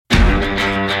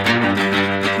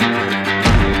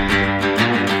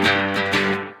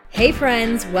Hey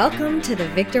friends, welcome to the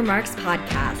Victor Marx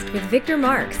Podcast with Victor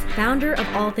Marx, founder of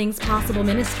All Things Possible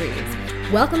Ministries.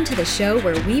 Welcome to the show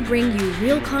where we bring you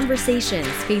real conversations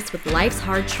faced with life's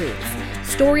hard truths,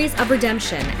 stories of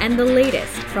redemption, and the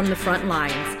latest from the front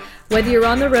lines. Whether you're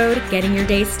on the road, getting your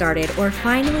day started, or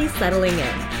finally settling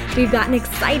in, we've got an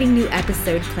exciting new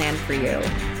episode planned for you.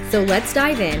 So let's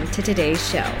dive into today's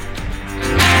show.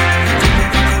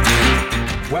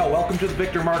 Well, welcome to the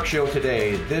Victor Marx Show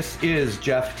today. This is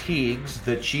Jeff Teagues,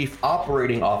 the Chief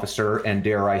Operating Officer and,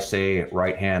 dare I say,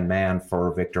 right-hand man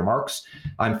for Victor Marx.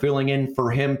 I'm filling in for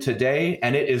him today,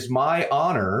 and it is my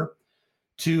honor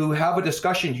to have a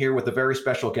discussion here with a very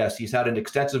special guest. He's had an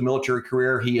extensive military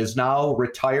career. He is now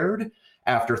retired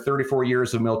after 34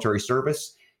 years of military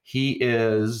service. He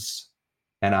is,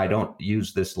 and I don't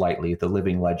use this lightly, the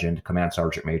living legend, Command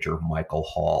Sergeant Major Michael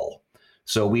Hall.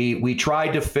 So we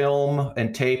tried to film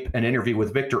and tape an interview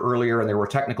with Victor earlier, and there were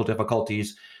technical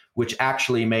difficulties, which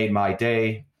actually made my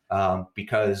day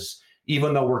because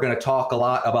even though we're going to talk a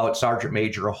lot about Sergeant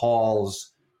Major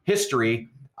Hall's history,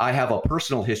 I have a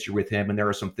personal history with him, and there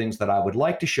are some things that I would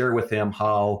like to share with him,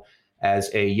 how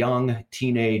as a young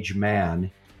teenage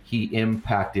man, he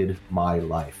impacted my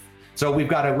life. So we've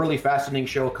got a really fascinating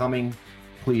show coming.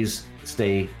 Please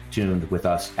stay tuned with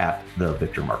us at the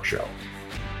Victor Marx Show.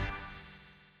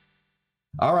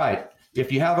 All right. If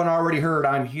you haven't already heard,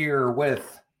 I'm here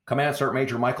with Command Sergeant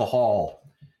Major Michael Hall.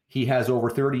 He has over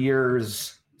 30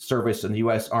 years service in the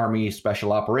U.S. Army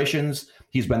Special Operations.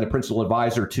 He's been the principal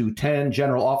advisor to 10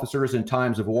 general officers in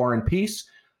times of war and peace.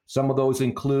 Some of those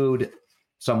include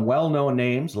some well-known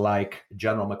names like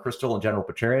General McChrystal and General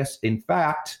Petraeus. In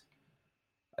fact,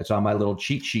 it's on my little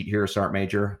cheat sheet here, Sergeant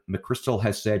Major. McChrystal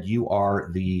has said you are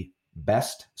the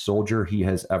best soldier he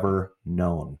has ever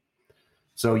known.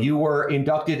 So you were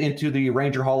inducted into the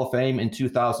Ranger Hall of Fame in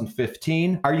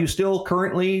 2015. Are you still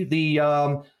currently the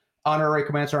honorary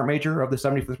Command Sergeant Major of the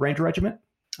 75th Ranger Regiment?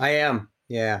 I am.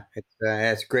 Yeah,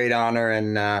 it's a great honor,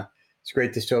 and it's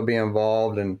great to still be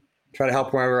involved and try to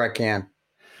help wherever I can.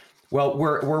 Well,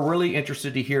 we're really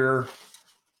interested to hear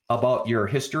about your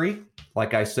history.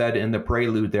 Like I said in the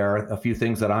prelude, there are a few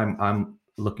things that I'm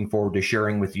looking forward to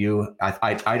sharing with you.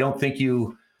 I don't think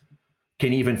you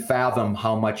can even fathom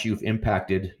how much you've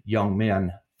impacted young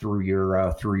men through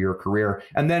your career,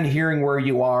 and then hearing where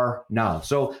you are now.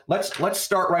 So let's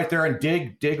start right there and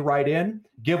dig right in.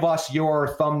 Give us your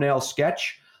thumbnail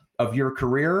sketch of your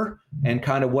career and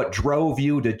kind of what drove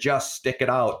you to just stick it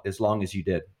out as long as you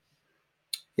did.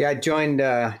 Yeah, I joined the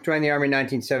Army in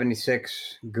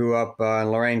 1976. Grew up in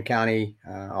Lorain County,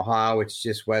 Ohio, which is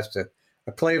just west of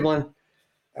Cleveland.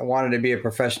 I wanted to be a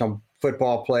professional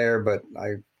football player, but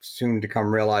I soon to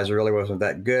come realize it really wasn't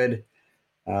that good.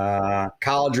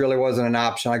 College really wasn't an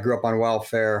option. I grew up on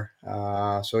welfare.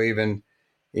 So even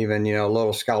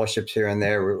little scholarships here and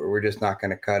there, we're just not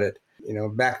going to cut it.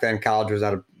 Back then college was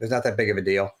not that big of a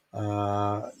deal.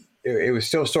 It was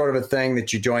still sort of a thing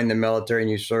that you joined the military and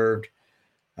you served.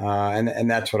 And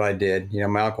that's what I did.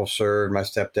 My uncle served, my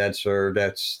stepdad served.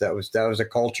 That was a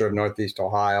culture of Northeast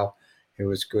Ohio. It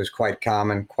was quite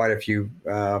common. Quite a few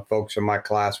folks in my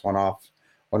class went off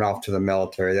to the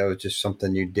military. That was just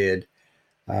something you did.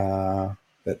 That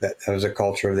was a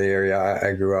culture of the area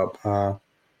I grew up.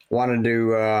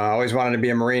 Always wanted to be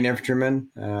a Marine infantryman.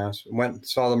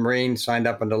 Saw the Marines, signed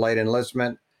up on delayed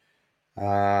enlistment.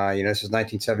 This is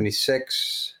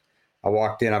 1976. I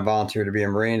walked in, I volunteered to be a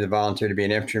Marine, I volunteered to be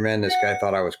an infantryman. This guy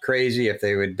thought I was crazy. If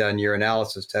they would have done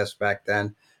urinalysis tests back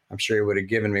then, I'm sure he would have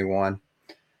given me one.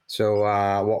 So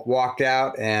walked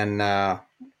out, and a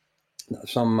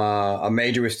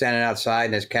major was standing outside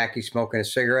in his khaki smoking a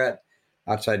cigarette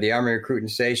outside the Army recruiting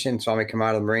station. Saw me come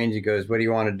out of the Marines. He goes, "What do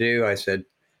you want to do?" I said,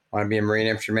 "I want to be a Marine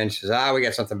infantryman." He says, "We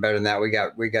got something better than that. We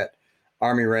got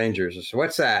Army Rangers." I said,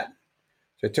 "What's that?"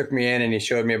 So he took me in and he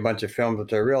showed me a bunch of films,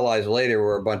 which I realized later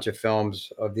were a bunch of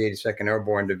films of the 82nd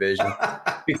Airborne Division,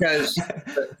 because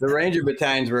the Ranger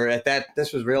battalions were at that.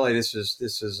 This is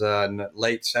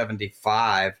late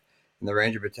 '75, and the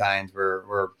Ranger battalions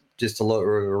were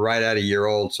right at a year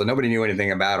old, so nobody knew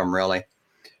anything about them really.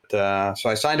 But, so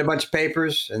I signed a bunch of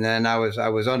papers, and then I was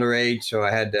underage, so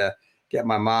I had to get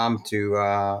my mom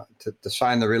to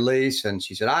sign the release, and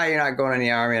she said, "You're not going in the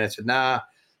Army," and I said, "Nah.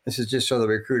 This is just so the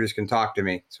recruiters can talk to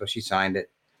me." So she signed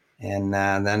it. And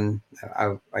then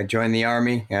I joined the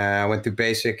Army. I went through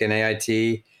basic and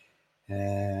AIT.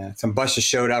 Some buses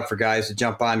showed up for guys to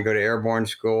jump on to go to airborne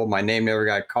school. My name never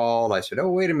got called. I said, "Oh,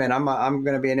 wait a minute. I'm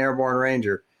going to be an airborne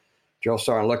Ranger." Drill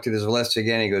sergeant looked at his list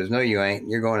again. He goes, "No, you ain't.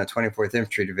 You're going to 24th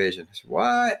Infantry Division." I said,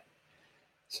 "What?"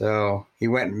 So he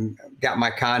went and got my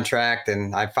contract,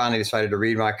 and I finally decided to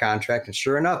read my contract, and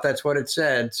sure enough, that's what it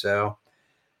said. So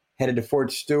headed to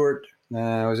Fort Stewart.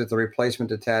 I was at the replacement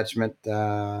detachment.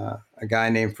 A guy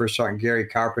named First Sergeant Gary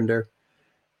Carpenter,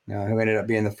 who ended up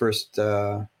being the first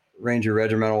Ranger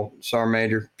Regimental Sergeant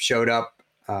Major, showed up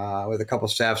with a couple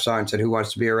staff sergeants, said, "Who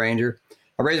wants to be a Ranger?"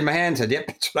 I raised my hand and said, "Yep,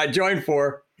 that's what I joined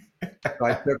for." So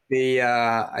I took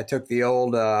the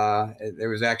old. There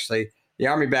was actually the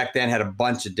Army back then had a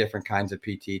bunch of different kinds of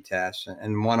PT tests,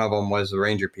 and one of them was the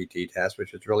Ranger PT test,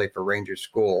 which was really for Ranger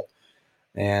School.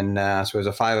 And so it was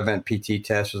a 5-event PT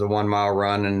test. It was a 1-mile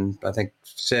run, and I think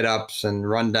sit-ups and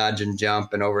run, dodge, and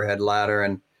jump, and overhead ladder,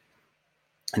 and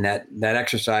that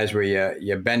exercise where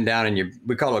you bend down and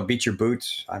we call it beat your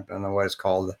boots. I don't know what it's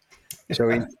called.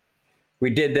 So we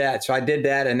did that. So I did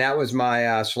that, and that was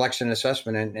my selection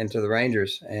assessment into the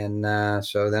Rangers. And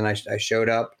so then I showed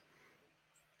up,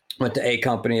 went to A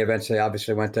Company, eventually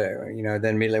obviously went to,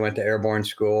 then immediately went to Airborne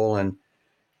School, and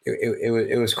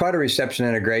it was quite a reception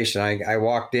integration. I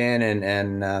walked in,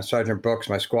 and Sergeant Brooks,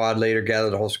 my squad leader, gathered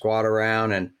the whole squad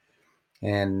around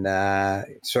and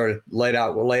sort of laid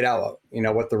out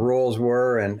what the rules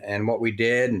were and what we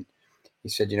did. And he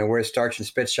said, we're a starch and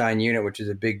spit shine unit, which is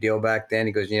a big deal back then.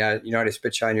 He goes, you know how to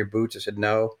spit shine your boots? I said,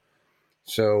 no.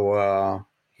 So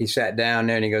he sat down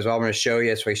there and he goes, I'm going to show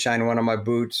you. So he shined one of my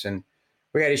boots, and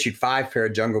we had issued 5 pair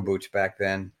of jungle boots back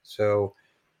then. So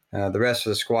the rest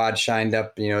of the squad shined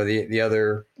up, the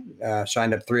other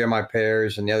shined up 3 of my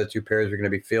pairs, and the other 2 pairs were going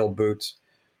to be field boots.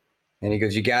 And he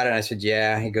goes, you got it? And I said,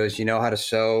 yeah. He goes, you know how to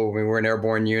sew? I mean, we're an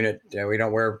airborne unit. We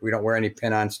don't wear any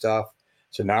pin-on stuff. I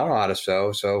said, no, I don't know how to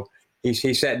sew. So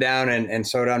he sat down and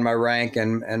sewed on my rank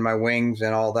and my wings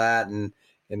and all that. And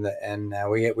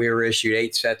we were issued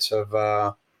 8 sets of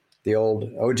the old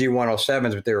OG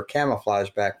 107s, but they were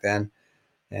camouflage back then.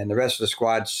 And the rest of the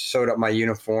squad sewed up my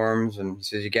uniforms. And he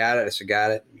says, you got it? I said,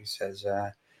 got it. And he says,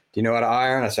 do you know how to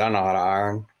iron? I said, I don't know how to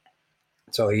iron.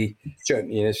 So he showed,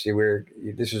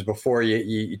 this was before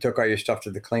you took all your stuff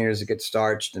to the cleaners to get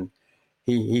starched, and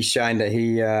he starched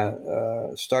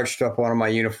up one of my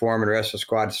uniform, and the rest of the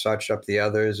squad starched up the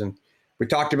others, and we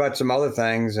talked about some other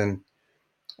things, and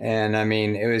I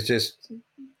mean, it was just,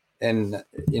 and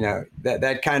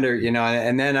that kind of,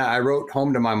 and then I wrote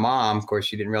home to my mom. Of course,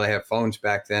 she didn't really have phones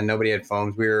back then. Nobody had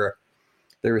phones. There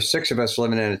were 6 of us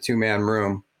living in a 2-man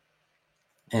room.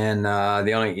 And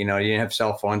the only, you didn't have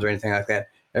cell phones or anything like that.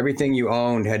 Everything you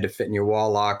owned had to fit in your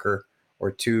wall locker or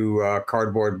 2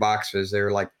 cardboard boxes. They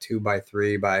were like 2 by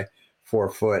 3 by 4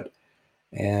 foot.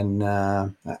 And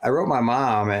I wrote my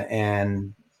mom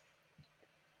and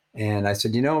I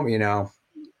said,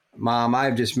 Mom,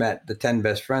 I've just met the 10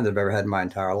 best friends I've ever had in my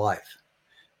entire life.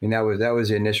 I mean, that was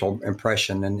the initial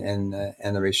impression and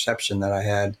the reception that I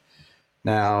had.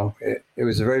 Now, it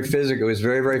was very physical. It was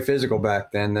very, very physical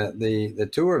back then. The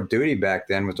tour of duty back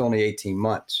then was only 18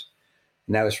 months.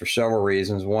 And that was for several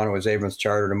reasons. One, it was Abrams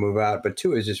Charter to move out. But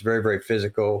 2, it was just very, very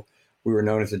physical. We were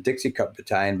known as the Dixie Cup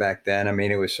Battalion back then. I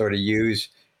mean, it was sort of use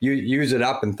it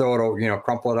up and throw it,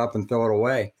 crumple it up and throw it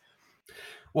away.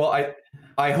 Well,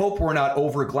 I hope we're not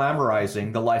over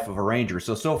glamorizing the life of a Ranger.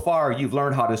 So far, you've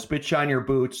learned how to spit shine your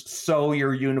boots, sew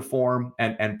your uniform,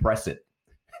 and press it.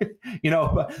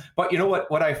 But you know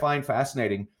what I find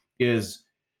fascinating is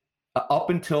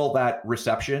up until that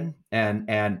reception and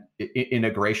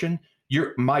integration,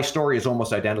 my story is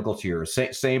almost identical to yours.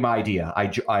 Same idea. I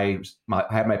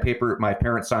had my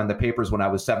parents signed the papers when I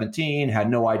was 17, had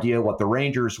no idea what the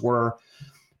Rangers were.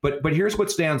 But here's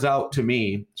what stands out to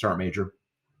me, Sergeant Major,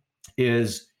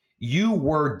 is you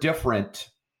were different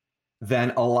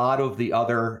than a lot of the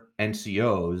other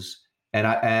NCOs. And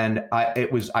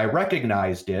I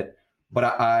recognized it, but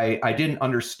I didn't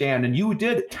understand. And you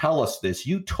did tell us this.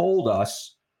 You told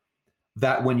us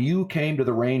that when you came to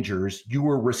the Rangers, you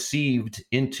were received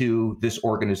into this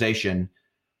organization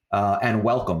and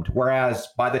welcomed. Whereas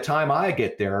by the time I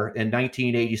get there in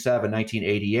 1987,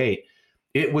 1988,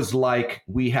 it was like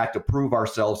we had to prove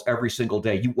ourselves every single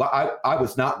day. I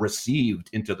was not received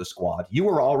into the squad. You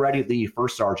were already the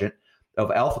first sergeant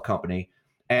of Alpha Company,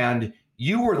 and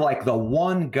you were like the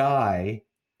one guy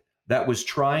that was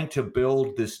trying to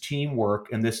build this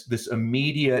teamwork and this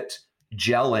immediate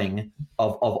gelling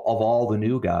of all the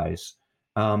new guys.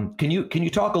 Can you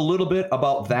talk a little bit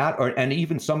about that, and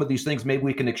even some of these things? Maybe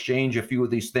we can exchange a few of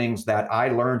these things that I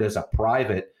learned as a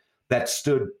private that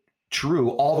stood true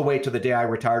all the way to the day I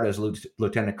retired as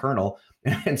lieutenant colonel,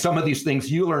 and some of these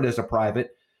things you learned as a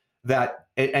private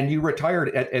and you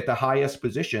retired at the highest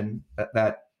position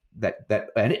that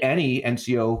any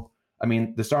NCO, I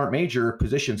mean, the sergeant major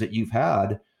positions that you've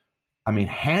had, I mean,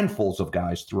 handfuls of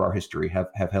guys through our history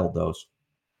have held those.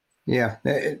 Yeah,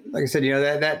 like I said,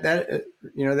 that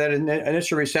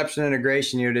initial reception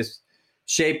integration, just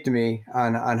shaped me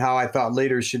on how I thought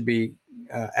leaders should be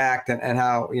act and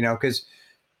how, because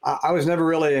I was never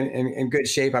really in good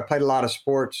shape. I played a lot of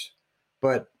sports,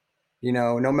 but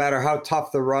no matter how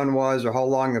tough the run was or how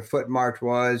long the foot march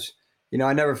was,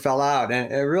 I never fell out.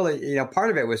 And it really,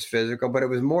 part of it was physical, but it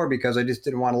was more because I just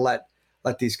didn't want to let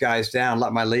these guys down,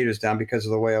 let my leaders down because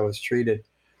of the way I was treated.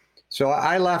 So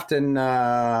I left in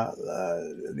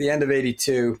the end of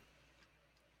 '82,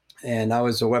 and I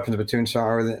was a weapons platoon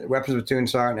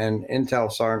sergeant and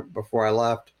intel sergeant before I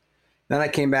left. Then I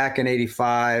came back in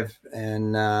 '85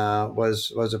 and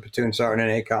was a platoon sergeant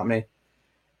in A Company.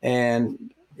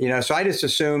 And, so I just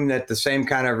assumed that the same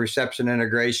kind of reception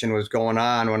integration was going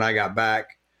on when I got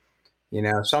back,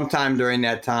 sometime during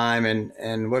that time.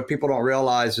 And what people don't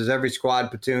realize is every squad,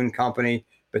 platoon, company,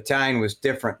 battalion was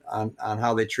different on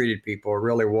how they treated people. It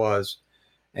really was.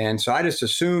 And so I just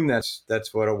assumed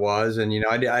that's what it was. And,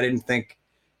 I didn't think,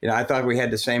 I thought we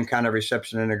had the same kind of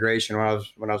reception integration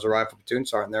when I was a rifle platoon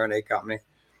sergeant there in A Company.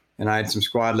 And I had some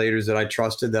squad leaders that I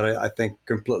trusted that I think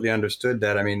completely understood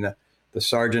that. I mean, the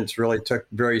sergeants really took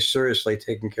very seriously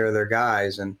taking care of their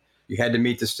guys, and you had to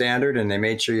meet the standard, and they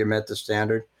made sure you met the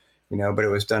standard, but it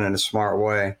was done in a smart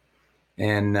way.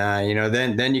 And,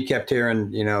 then you kept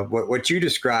hearing, what you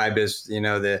described as,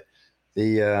 the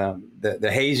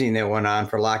hazing that went on,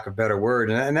 for lack of a better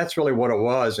word. And that's really what it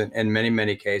was in many,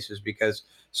 many cases, because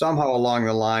somehow along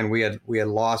the line we had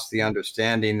lost the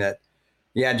understanding that,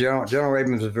 General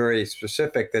Rabin was very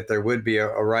specific that there would be a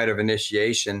rite of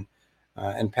initiation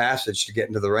and passage to get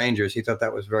into the Rangers. He thought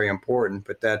that was very important,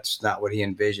 but that's not what he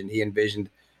envisioned. He envisioned,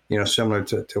 similar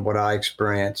to what I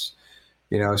experienced,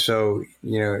 so,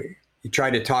 you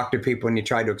tried to talk to people and you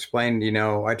tried to explain,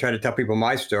 I tried to tell people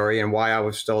my story and why I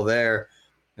was still there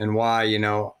and why,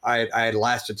 I had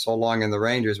lasted so long in the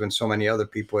Rangers when so many other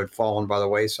people had fallen by the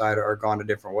wayside or gone to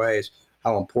different ways,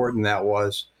 how important that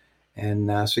was. And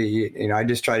so, I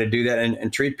just try to do that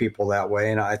and treat people that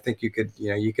way. And I think you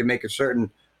could make a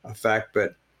certain effect.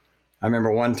 But I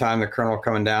remember one time the colonel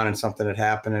coming down and something had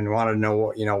happened and wanted to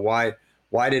know,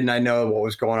 why didn't I know what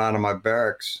was going on in my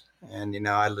barracks? And,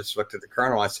 I just looked at the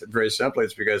colonel. I said, very simply,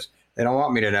 it's because they don't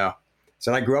want me to know. I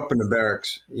said, I grew up in the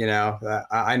barracks,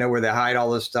 I know where they hide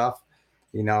all this stuff.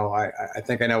 I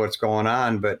think I know what's going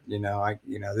on, but,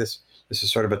 this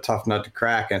is sort of a tough nut to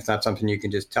crack. And it's not something you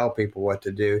can just tell people what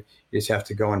to do. You just have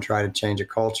to go and try to change a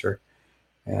culture.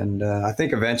 And I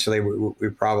think eventually we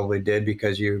probably did,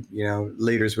 because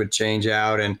leaders would change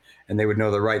out and they would know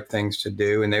the right things to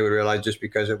do. And they would realize just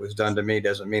because it was done to me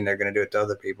doesn't mean they're going to do it to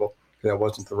other people. That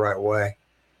wasn't the right way.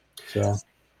 So,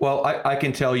 well, I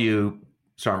can tell you,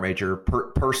 Sergeant Major,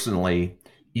 personally,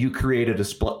 you created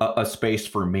a space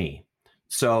for me.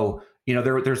 So,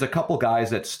 there's a couple guys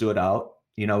that stood out.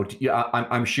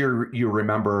 I'm sure you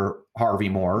remember Harvey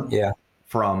Moore. Yeah.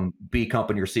 From B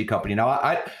Company or C Company. Now,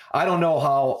 I don't know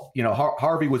how,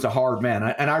 Harvey was a hard man.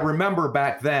 And I remember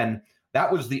back then,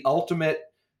 that was the ultimate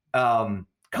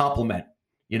compliment.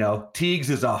 Teagues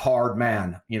is a hard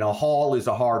man. Hall is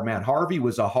a hard man. Harvey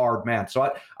was a hard man.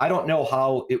 So I don't know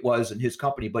how it was in his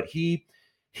company, but he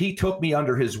took me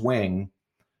under his wing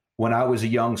when I was a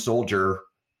young soldier.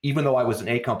 Even though I was in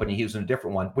A Company, he was in a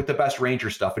different one, with the best Ranger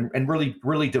stuff, and really,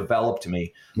 really developed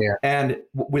me. Yeah. And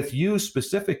with you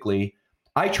specifically,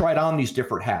 I tried on these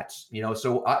different hats,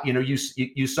 so,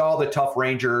 you saw the tough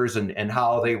Rangers and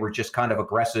how they were just kind of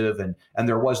aggressive and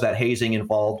there was that hazing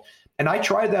involved. And I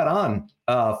tried that on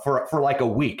for like a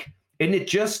week, and it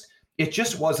just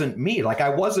wasn't me. Like, I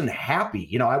wasn't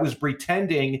happy. I was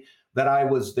pretending that I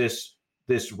was this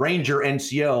Ranger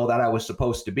NCO that I was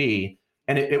supposed to be.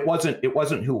 And it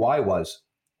wasn't who I was.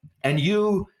 And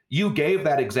you gave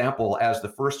that example as the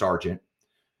first sergeant,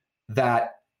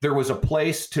 that there was a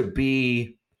place to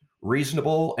be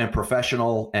reasonable and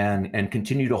professional and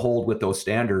continue to hold with those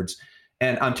standards.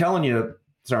 And I'm telling you,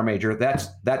 Sergeant Major,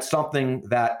 that's something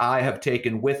that I have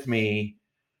taken with me.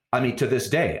 I mean, to this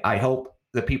day, I hope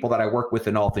the people that I work with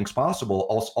in All Things Possible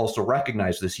also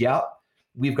recognize this. Yeah,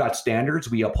 we've got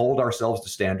standards. We uphold ourselves to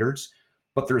standards,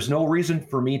 but there's no reason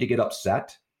for me to get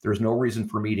upset. There's no reason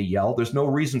for me to yell. There's no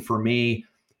reason for me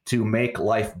to make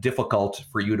life difficult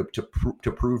for you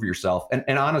to prove yourself.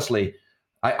 And honestly,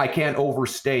 I can't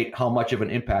overstate how much of an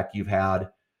impact you've had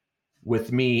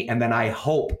with me. And then I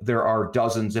hope there are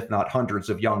dozens, if not hundreds,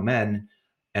 of young men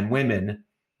and women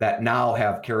that now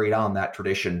have carried on that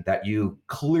tradition that you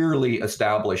clearly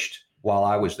established while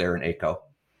I was there in ACO.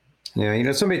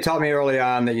 Yeah, somebody taught me early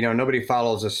on that nobody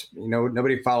follows us.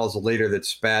 Nobody follows a leader that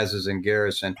spazzes in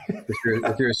garrison. If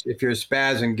you're a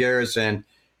spaz in garrison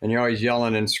and you're always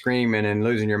yelling and screaming and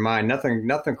losing your mind,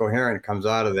 nothing coherent comes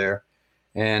out of there.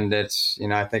 And it's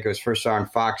I think it was First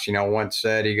Sergeant Fox once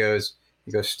said he goes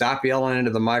stop yelling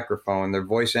into the microphone. Their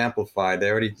voice amplified.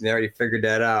 They already figured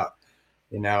that out.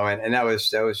 And that was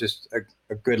just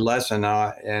a good lesson.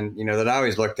 And that I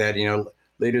always looked at.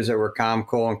 Leaders that were calm,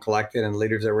 cool, and collected, and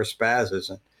leaders that were spazzes.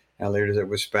 And leaders that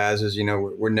were spazzes,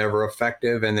 were never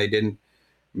effective, and they didn't.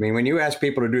 I mean, when you ask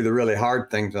people to do the really hard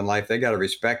things in life, they got to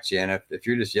respect you. And if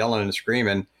you're just yelling and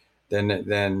screaming, then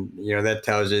that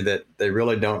tells you that they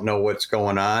really don't know what's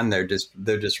going on. They're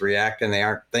just reacting. They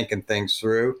aren't thinking things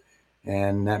through,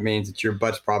 and that means that your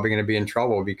butt's probably going to be in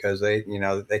trouble because they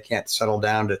can't settle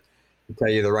down to tell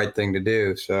you the right thing to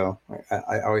do. So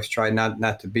I always try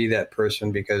not to be that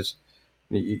person because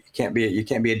you can't be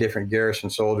a different garrison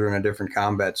soldier and a different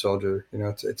combat soldier.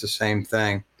 It's the same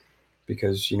thing,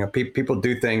 because people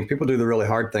do the really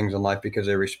hard things in life because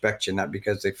they respect you, not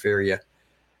because they fear you.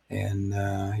 And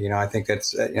I think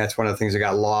that's one of the things that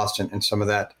got lost in some of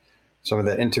that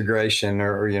integration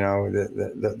or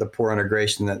the poor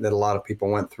integration that a lot of people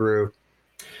went through.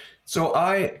 So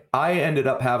I ended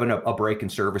up having a break in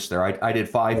service there. I did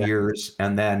 5 years,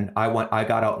 and then I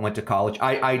got out and went to college.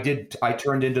 I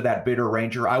turned into that bitter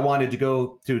Ranger. I wanted to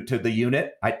go to the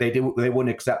unit. They wouldn't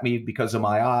accept me because of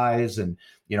my eyes, and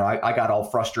I got all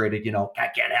frustrated. I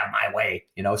can't have my way.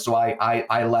 So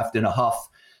I left in a huff,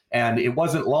 and it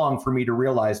wasn't long for me to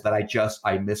realize that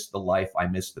I missed the life. I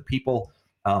missed the people.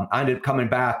 I ended up coming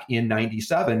back in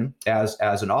 '97 as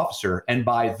an officer, and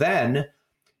by then,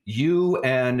 you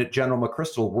and General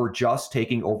McChrystal were just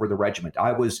taking over the regiment.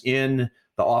 I was in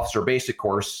the officer basic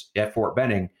course at Fort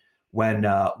Benning when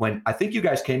I think you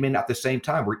guys came in at the same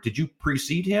time. Did you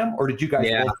precede him, or did you guys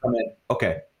both come in?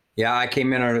 Okay. Yeah, I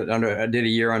came in I did a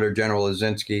year under General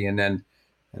Lazinski, and then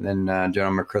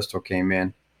General McChrystal came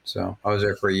in. So I was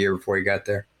there for a year before he got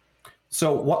there.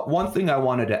 So one thing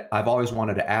I've always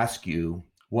wanted to ask you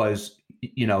was,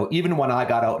 even when I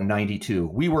got out in '92,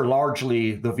 we were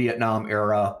largely the Vietnam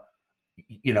era,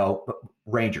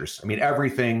 Rangers. I mean,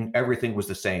 everything was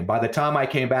the same. By the time I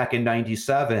came back in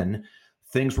 '97,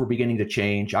 things were beginning to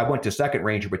change. I went to 2nd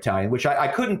Ranger Battalion, which I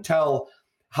couldn't tell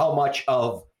how much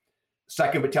of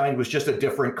 2nd Battalion was just a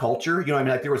different culture.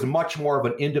 Like there was much more of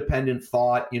an independent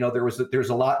thought. There's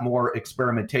a lot more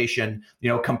experimentation,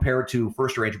 compared to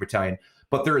 1st Ranger Battalion.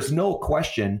 But there is no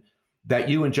question that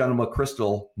you and General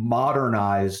McChrystal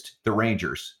modernized the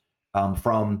Rangers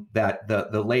from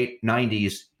the late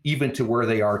 '90s even to where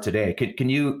they are today. Can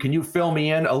you fill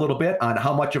me in a little bit on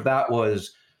how much of that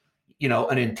was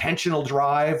an intentional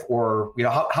drive, or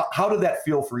how did that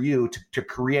feel for you to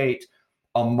create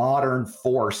a modern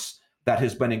force that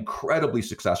has been incredibly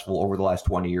successful over the last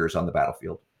 20 years on the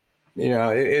battlefield?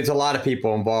 It's a lot of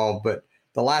people involved, but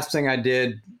the last thing I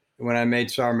did when I made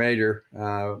Sergeant Major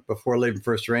before leaving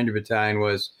 1st Ranger Battalion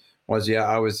was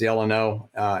I was the L&O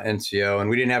NCO, and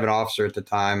we didn't have an officer at the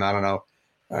time. I don't know.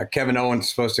 Kevin Owens was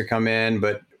supposed to come in,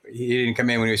 but he didn't come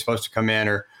in when he was supposed to come in,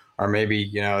 or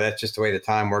maybe that's just the way the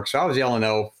time works. So I was the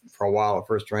L&O for a while at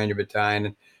 1st Ranger Battalion,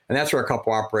 and that's where a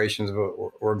couple operations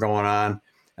were going on.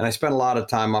 And I spent a lot of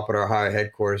time up at our Ohio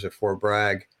headquarters at Fort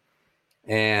Bragg,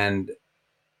 and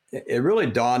it really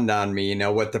dawned on me,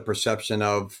 what the perception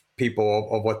of people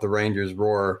of what the Rangers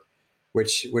were,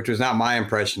 which was not my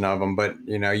impression of them, but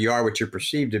you are what you're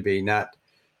perceived to be, not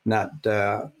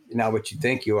what you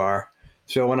think you are.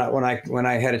 So when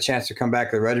I had a chance to come back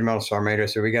to the regimental sergeant major, I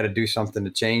said we got to do something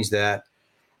to change that.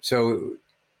 So,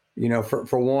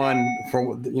 for one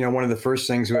of the first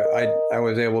things I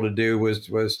was able to do was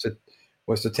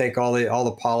to take all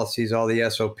the policies, all the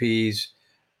SOPs,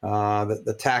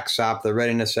 the tax SOP, the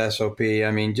readiness SOP.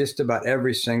 I mean, just about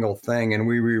every single thing, and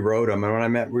we rewrote them. And when I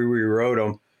meant we rewrote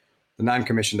them, the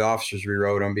non-commissioned officers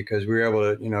rewrote them, because we were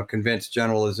able to convince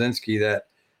General Lazinski that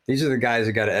these are the guys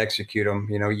that got to execute them.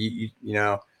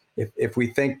 If we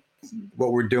think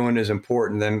what we're doing is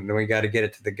important, then we got to get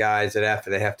it to the guys that after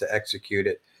they have to execute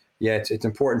it. Yeah, it's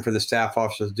important for the staff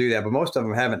officers to do that, but most of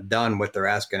them haven't done what they're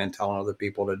asking and telling other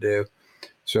people to do.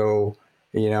 So,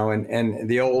 and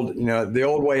the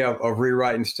old way of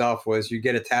rewriting stuff was you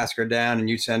get a tasker down and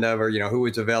you send over, who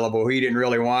was available, who you didn't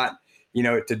really want,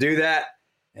 to do that.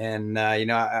 And, I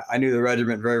knew the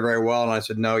regiment very, very well. And I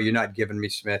said, no, you're not giving me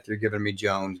Smith. You're giving me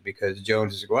Jones, because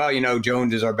Jones is,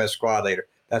 Jones is our best squad leader.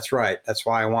 That's right. That's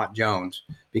why I want Jones,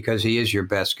 because he is your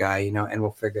best guy, and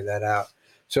we'll figure that out.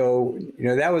 So,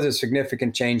 that was a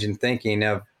significant change in thinking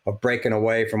of breaking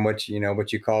away from what you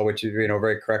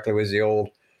very correctly was the old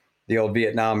the old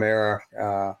Vietnam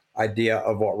era idea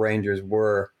of what Rangers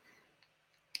were.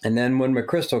 And then when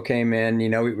McChrystal came in, we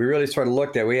really sort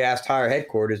of we asked higher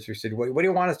headquarters, we said, what do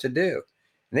you want us to do?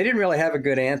 And they didn't really have a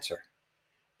good answer.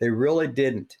 They really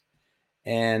didn't.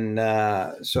 And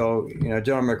so,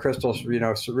 General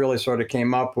McChrystal, really sort of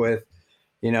came up with,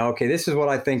 okay, this is what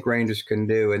I think Rangers can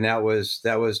do. And that was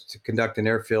to conduct an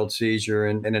airfield seizure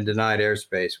in a denied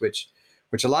airspace, which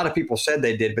a lot of people said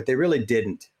they did, but they really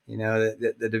didn't.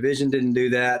 The division didn't do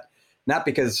that. Not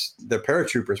because the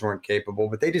paratroopers weren't capable,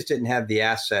 but they just didn't have the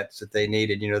assets that they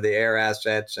needed, the air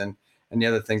assets and the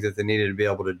other things that they needed to be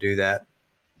able to do that.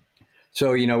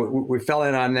 So, we fell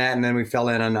in on that, and then we fell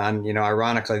in on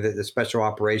ironically, the Special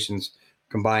Operations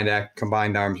Combined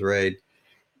Arms Raid.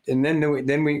 And then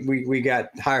we got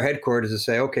higher headquarters to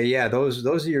say, okay, yeah, those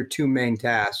are your two main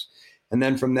tasks. And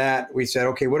then from that, we said,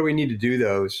 okay, what do we need to do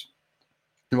those?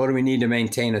 And what do we need to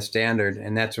maintain a standard?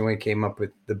 And that's when we came up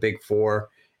with the Big Four.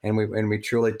 And we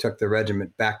truly took the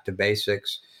regiment back to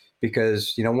basics,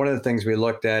 because one of the things we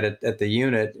looked at the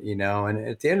unit, and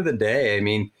at the end of the day,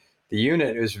 the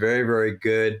unit is very, very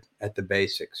good at the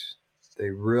basics. They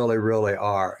really, really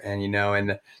are, and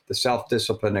and the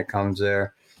self-discipline that comes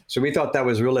there. So we thought that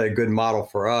was really a good model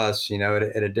for us, at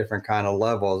a different kind of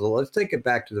level. So let's take it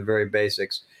back to the very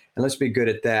basics, and let's be good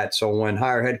at that. So when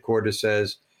higher headquarters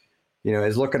says,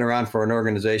 is looking around for an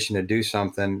organization to do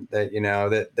something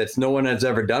that, that's no one has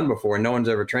ever done before, no one's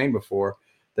ever trained before,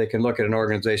 they can look at an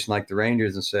organization like the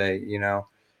Rangers and say,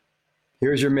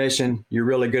 here's your mission. You're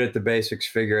really good at the basics,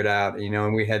 figure it out,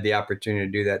 and we had the opportunity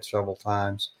to do that several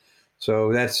times.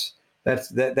 So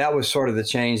that was sort of the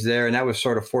change there. And that was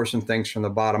sort of forcing things from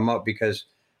the bottom up, because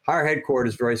higher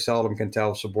headquarters very seldom can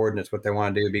tell subordinates what they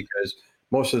want to do, because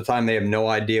most of the time they have no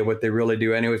idea what they really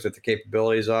do anyways, what the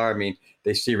capabilities are.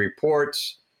 They see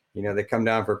reports, they come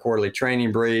down for a quarterly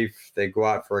training brief, they go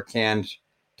out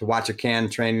to watch a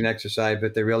canned training exercise,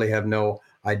 but they really have no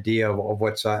idea of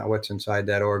what's inside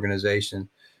that organization.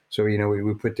 So,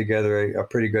 we put together a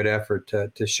pretty good effort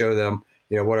to show them,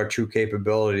 what our true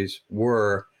capabilities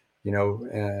were,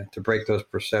 to break those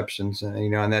perceptions.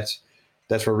 And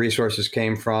that's where resources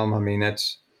came from.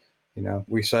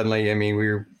 We suddenly,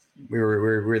 we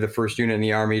were the first unit in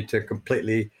the Army to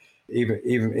completely,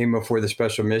 even before the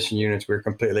special mission units, we were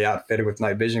completely outfitted with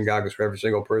night vision goggles for every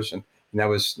single person. And that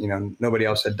was, nobody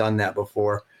else had done that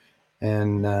before.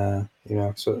 And,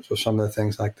 so some of the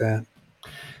things like that.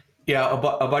 Yeah.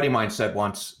 A buddy of mine said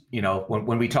once,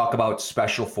 when we talk about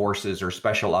special forces or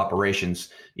special operations,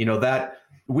 that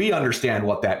we understand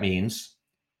what that means,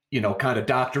 kind of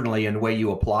doctrinally and the way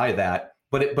you apply that,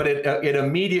 but it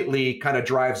immediately kind of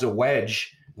drives a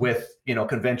wedge with,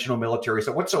 conventional military.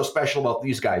 So what's so special about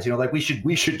these guys?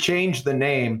 We should change the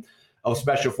name of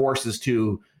special forces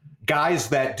to guys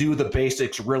that do the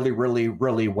basics really, really,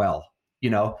 really well,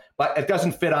 but it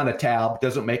doesn't fit on a tab,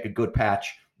 doesn't make a good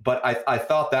patch. But I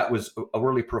thought that was a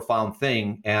really profound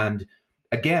thing. And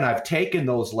again, I've taken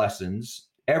those lessons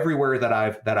everywhere that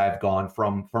I've gone,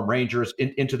 from Rangers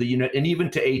into the unit and even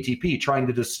to ATP, trying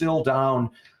to distill down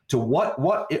to what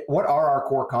are our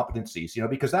core competencies,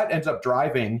 because that ends up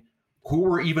driving who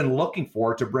we're even looking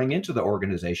for to bring into the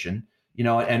organization,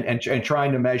 and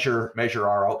trying to measure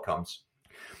our outcomes.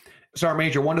 Sergeant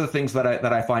Major, one of the things that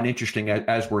I find interesting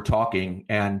as we're talking,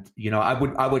 and I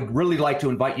would really like to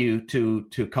invite you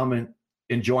to come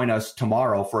and join us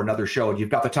tomorrow for another show. You've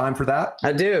got the time for that?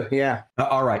 I do, yeah.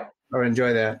 All right. I would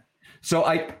enjoy that. So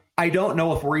I don't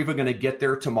know if we're even going to get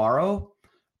there tomorrow,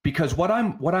 because what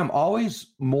I'm always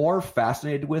more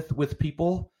fascinated with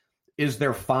people is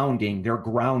their founding, their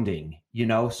grounding.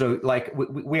 So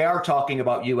we are talking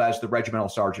about you as the regimental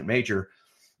sergeant major.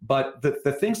 But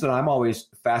the things that I'm always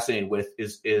fascinated with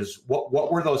is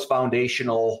what were those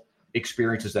foundational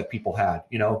experiences that people had,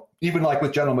 even like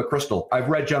with General McChrystal. I've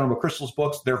read General McChrystal's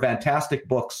books. They're fantastic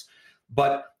books.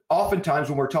 But oftentimes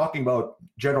when we're talking about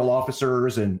general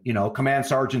officers and, command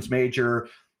sergeants major,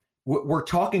 we're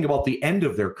talking about the end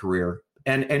of their career.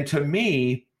 And to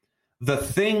me, the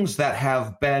things that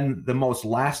have been the most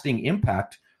lasting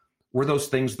impact were those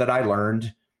things that I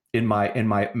learned in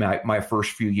my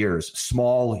first few years,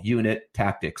 small unit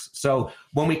tactics. So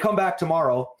when we come back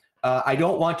tomorrow, I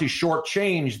don't want to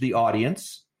shortchange the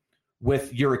audience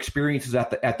with your experiences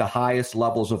at the highest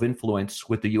levels of influence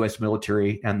with the U.S.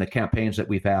 military and the campaigns that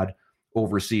we've had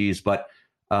overseas. But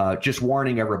just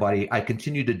warning everybody, I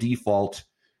continue to default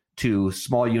to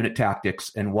small unit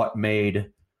tactics and what made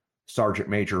Sergeant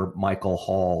Major Michael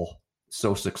Hall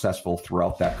so successful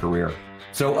throughout that career.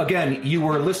 So again, you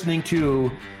were listening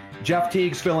to Jeff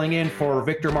Teagues filling in for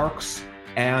Victor Marks,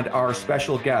 and our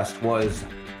special guest was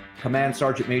Command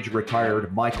Sergeant Major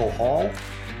retired Michael Hall.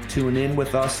 Tune in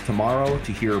with us tomorrow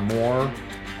to hear more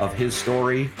of his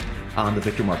story on The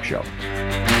Victor Marks Show.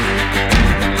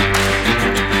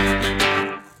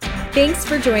 Thanks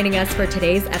for joining us for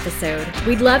today's episode.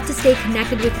 We'd love to stay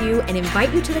connected with you and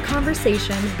invite you to the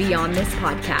conversation beyond this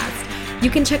podcast. You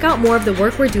can check out more of the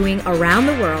work we're doing around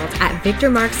the world at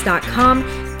victormarks.com,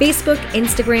 Facebook,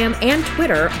 Instagram, and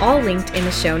Twitter, all linked in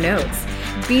the show notes.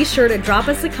 Be sure to drop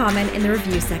us a comment in the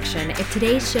review section if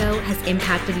today's show has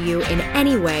impacted you in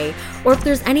any way, or if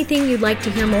there's anything you'd like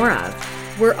to hear more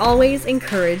of. We're always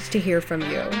encouraged to hear from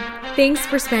you. Thanks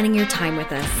for spending your time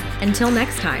with us. Until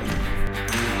next time.